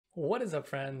What is up,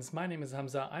 friends? My name is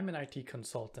Hamza. I'm an IT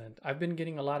consultant. I've been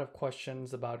getting a lot of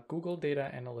questions about Google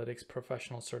Data Analytics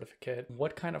Professional Certificate,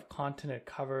 what kind of content it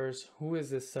covers, who is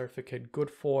this certificate good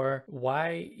for,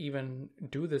 why even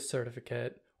do this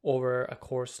certificate over a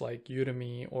course like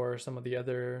Udemy or some of the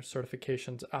other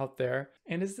certifications out there.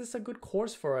 And is this a good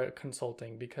course for a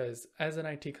consulting? Because as an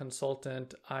IT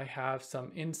consultant, I have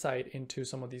some insight into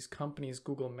some of these companies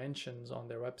Google mentions on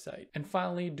their website. And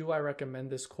finally, do I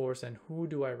recommend this course and who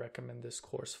do I recommend this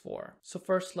course for? So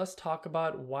first, let's talk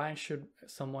about why should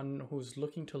someone who's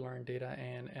looking to learn data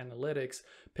and analytics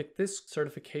pick this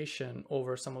certification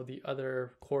over some of the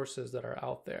other courses that are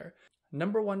out there.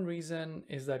 Number one reason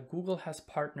is that Google has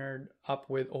partnered up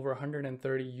with over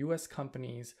 130 US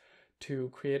companies to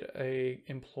create a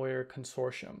employer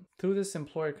consortium. Through this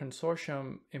employer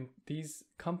consortium, these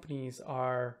companies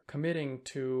are committing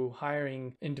to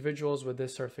hiring individuals with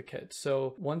this certificate.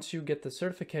 So once you get the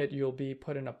certificate, you'll be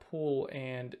put in a pool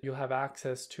and you'll have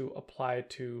access to apply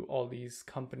to all these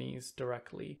companies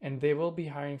directly. And they will be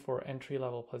hiring for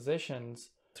entry-level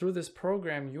positions. Through this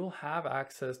program, you'll have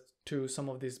access to some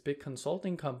of these big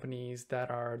consulting companies that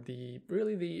are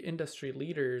really the industry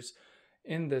leaders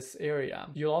in this area.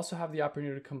 You'll also have the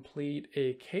opportunity to complete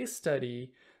a case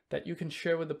study that you can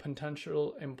share with the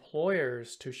potential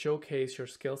employers to showcase your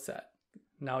skill set.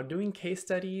 Now, doing case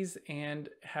studies and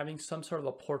having some sort of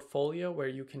a portfolio where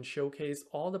you can showcase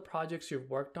all the projects you've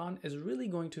worked on is really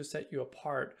going to set you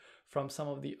apart from some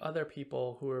of the other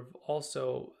people who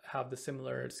also have the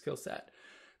similar skill set.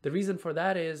 The reason for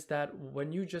that is that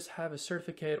when you just have a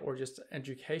certificate or just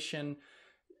education,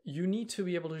 you need to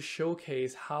be able to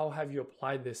showcase how have you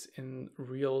applied this in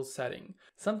real setting.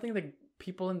 Something that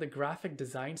people in the graphic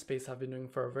design space have been doing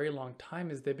for a very long time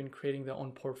is they've been creating their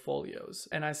own portfolios.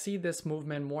 And I see this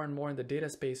movement more and more in the data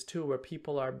space too, where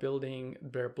people are building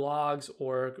their blogs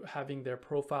or having their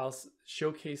profiles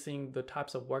showcasing the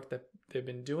types of work that they've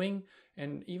been doing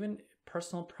and even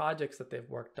personal projects that they've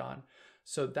worked on.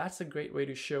 So that's a great way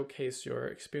to showcase your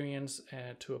experience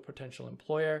to a potential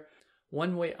employer.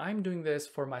 One way I'm doing this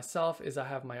for myself is I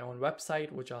have my own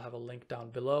website, which I'll have a link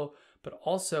down below, but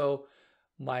also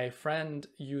my friend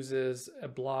uses a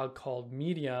blog called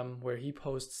Medium where he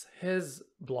posts his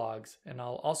blogs, and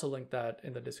I'll also link that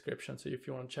in the description. So if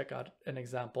you want to check out an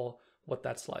example, what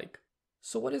that's like.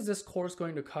 So what is this course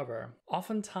going to cover?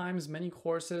 Oftentimes, many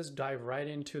courses dive right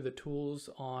into the tools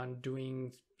on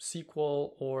doing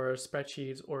SQL or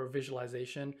spreadsheets or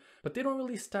visualization, but they don't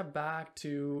really step back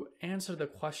to answer the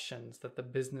questions that the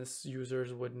business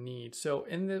users would need. So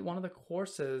in one of the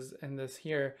courses in this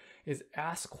here is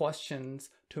ask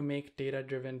questions to make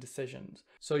data-driven decisions.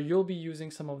 So you'll be using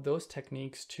some of those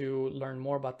techniques to learn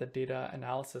more about the data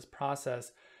analysis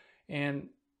process, and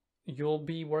you'll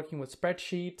be working with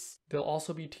spreadsheets. They'll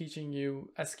also be teaching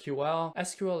you SQL.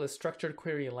 SQL is structured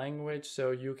query language, so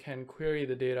you can query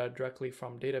the data directly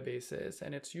from databases,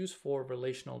 and it's used for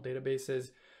relational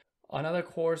databases. Another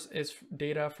course is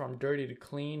data from dirty to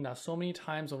clean. Now, so many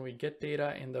times when we get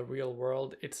data in the real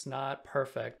world, it's not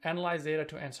perfect. Analyze data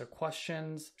to answer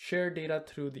questions, share data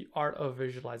through the art of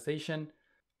visualization.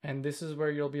 And this is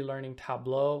where you'll be learning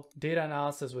Tableau, data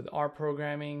analysis with R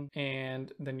programming,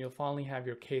 and then you'll finally have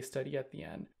your case study at the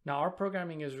end. Now, R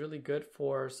programming is really good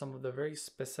for some of the very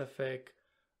specific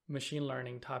machine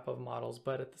learning type of models,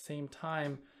 but at the same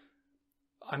time,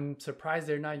 I'm surprised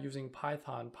they're not using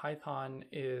Python. Python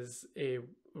is a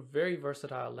very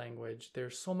versatile language.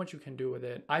 There's so much you can do with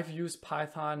it. I've used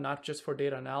Python not just for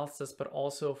data analysis, but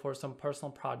also for some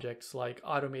personal projects like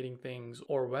automating things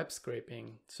or web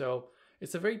scraping. So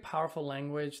it's a very powerful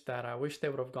language that I wish they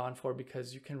would have gone for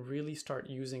because you can really start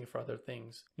using it for other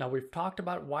things. Now, we've talked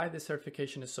about why this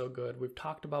certification is so good. We've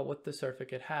talked about what the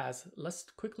certificate has. Let's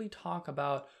quickly talk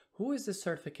about who is this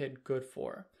certificate good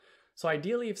for. So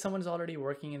ideally, if someone's already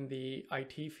working in the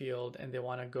IT field and they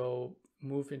want to go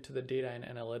move into the data and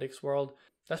analytics world,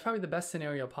 that's probably the best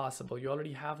scenario possible. You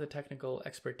already have the technical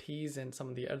expertise in some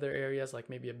of the other areas,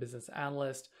 like maybe a business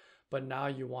analyst, but now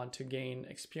you want to gain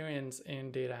experience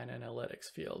in data and analytics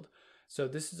field. So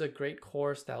this is a great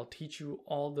course that'll teach you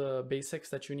all the basics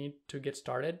that you need to get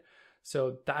started.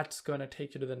 So that's going to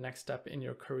take you to the next step in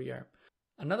your career.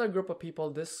 Another group of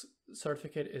people this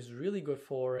certificate is really good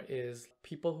for is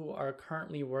people who are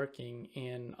currently working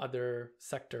in other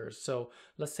sectors. So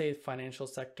let's say financial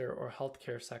sector or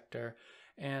healthcare sector.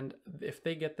 And if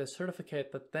they get this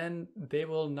certificate, that then they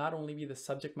will not only be the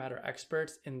subject matter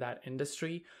experts in that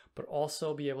industry, but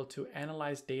also be able to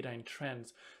analyze data and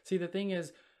trends. See, the thing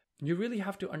is, you really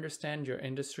have to understand your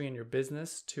industry and your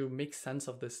business to make sense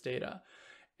of this data.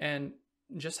 And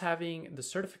just having the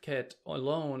certificate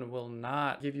alone will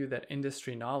not give you that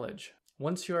industry knowledge.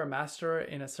 Once you're a master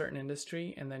in a certain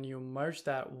industry and then you merge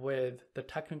that with the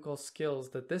technical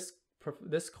skills that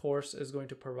this course is going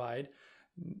to provide,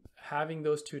 having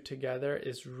those two together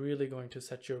is really going to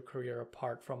set your career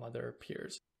apart from other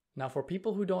peers. Now, for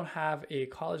people who don't have a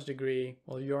college degree,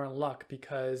 well, you're in luck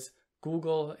because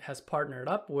Google has partnered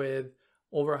up with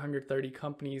over 130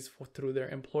 companies through their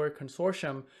employer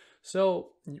consortium.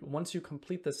 So once you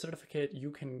complete the certificate,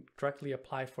 you can directly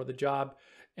apply for the job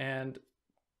and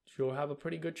you'll have a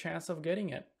pretty good chance of getting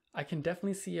it. I can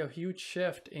definitely see a huge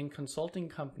shift in consulting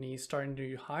companies starting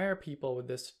to hire people with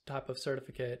this type of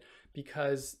certificate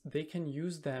because they can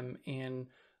use them in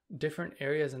different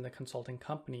areas in the consulting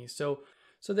company. So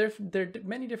there are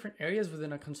many different areas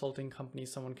within a consulting company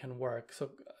someone can work.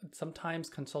 So sometimes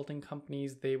consulting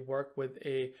companies, they work with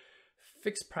a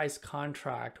fixed price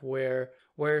contract where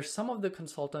some of the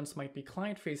consultants might be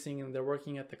client facing and they're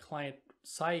working at the client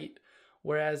site,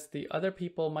 whereas the other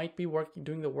people might be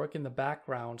doing the work in the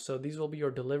background. So these will be your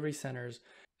delivery centers.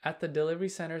 At the delivery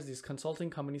centers, these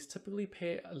consulting companies typically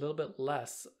pay a little bit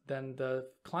less than the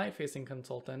client-facing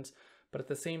consultants, but at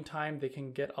the same time, they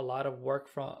can get a lot of work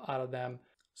out of them.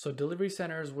 So delivery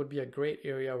centers would be a great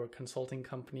area where consulting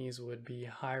companies would be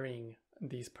hiring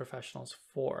these professionals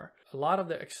for. A lot of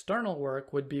the external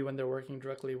work would be when they're working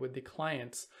directly with the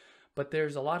clients. But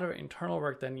there's a lot of internal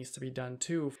work that needs to be done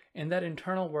too. And that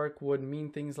internal work would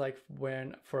mean things like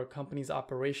for a company's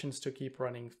operations to keep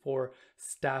running, for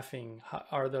staffing,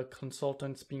 are the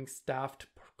consultants being staffed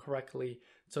correctly?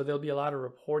 So there'll be a lot of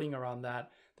reporting around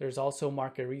that. There's also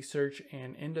market research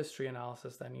and industry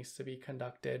analysis that needs to be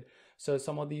conducted. So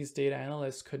some of these data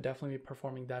analysts could definitely be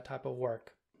performing that type of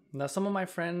work. Now, some of my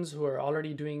friends who are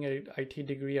already doing an IT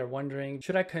degree are wondering,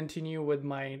 should I continue with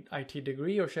my IT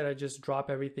degree or should I just drop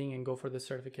everything and go for the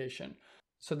certification?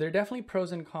 So there are definitely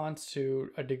pros and cons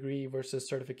to a degree versus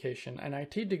certification. An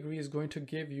IT degree is going to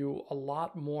give you a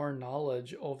lot more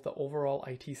knowledge of the overall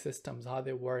IT systems, how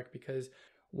they work, because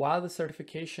while the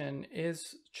certification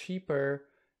is cheaper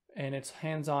and it's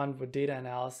hands-on with data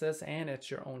analysis and it's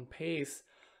your own pace,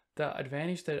 the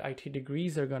advantage that IT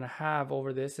degrees are going to have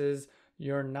over this is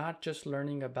you're not just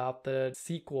learning about the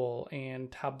SQL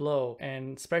and Tableau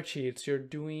and spreadsheets. You're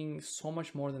doing so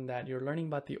much more than that. You're learning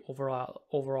about the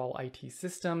overall IT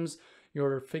systems.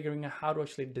 You're figuring out how to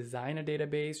actually design a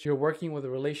database. You're working with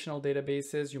relational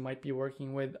databases. You might be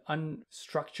working with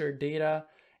unstructured data.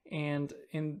 And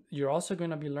you're also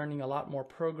going to be learning a lot more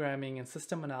programming and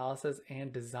system analysis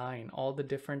and design, all the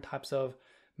different types of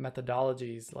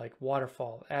methodologies like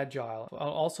waterfall, agile.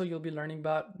 Also, you'll be learning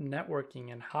about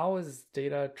networking and how is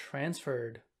data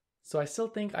transferred. So I still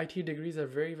think IT degrees are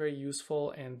very, very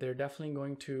useful and they're definitely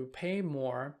going to pay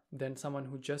more than someone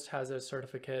who just has a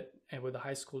certificate and with a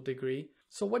high school degree.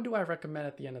 So what do I recommend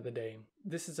at the end of the day?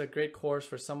 This is a great course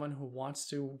for someone who wants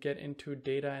to get into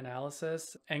data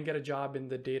analysis and get a job in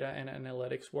the data and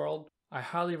analytics world. I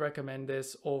highly recommend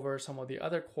this over some of the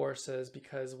other courses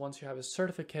because once you have a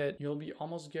certificate, you'll be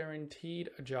almost guaranteed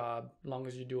a job as long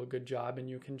as you do a good job and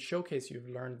you can showcase you've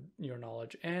learned your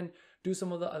knowledge and do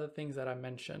some of the other things that I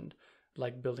mentioned,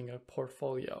 like building a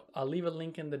portfolio. I'll leave a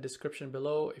link in the description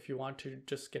below if you want to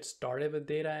just get started with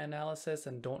data analysis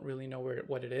and don't really know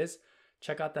what it is.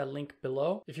 Check out that link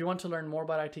below. If you want to learn more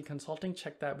about IT consulting,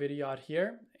 check that video out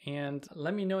here and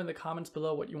let me know in the comments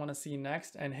below what you want to see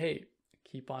next. And hey,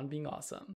 keep on being awesome.